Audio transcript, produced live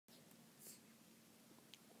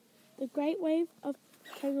The Great Wave of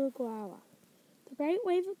Kanagawa. The Great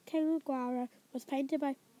Wave of Kanagawa was painted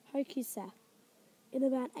by Hokusai in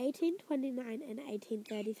about 1829 and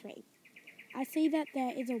 1833. I see that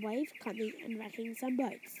there is a wave coming and wrecking some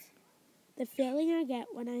boats. The feeling I get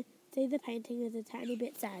when I see the painting is a tiny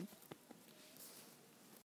bit sad.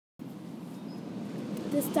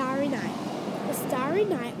 The Starry Night. The Starry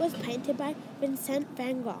Night was painted by Vincent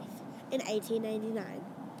van Gogh in 1889.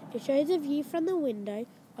 It shows a view from the window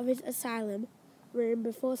of his asylum room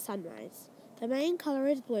before sunrise. The main colour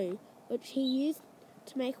is blue, which he used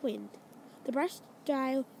to make wind. The brush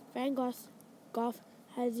style Van Gogh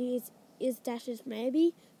has used is dashes,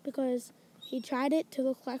 maybe because he tried it to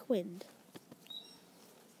look like wind.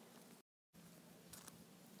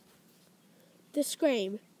 The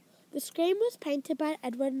Scream. The Scream was painted by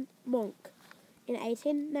Edward Munch in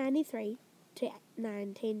 1893 to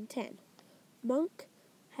 1910. Munch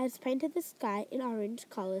has painted the sky in orange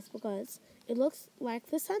colours because it looks like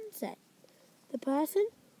the sunset. The person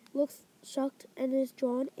looks shocked and is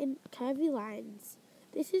drawn in curvy lines.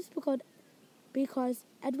 This is because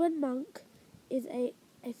Edward Munch is an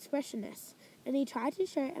expressionist and he tried to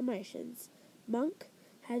show emotions. Munch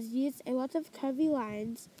has used a lot of curvy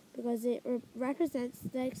lines because it represents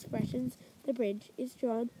the expressions. The bridge is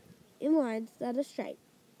drawn in lines that are straight.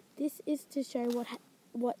 This is to show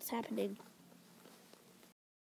what's happening.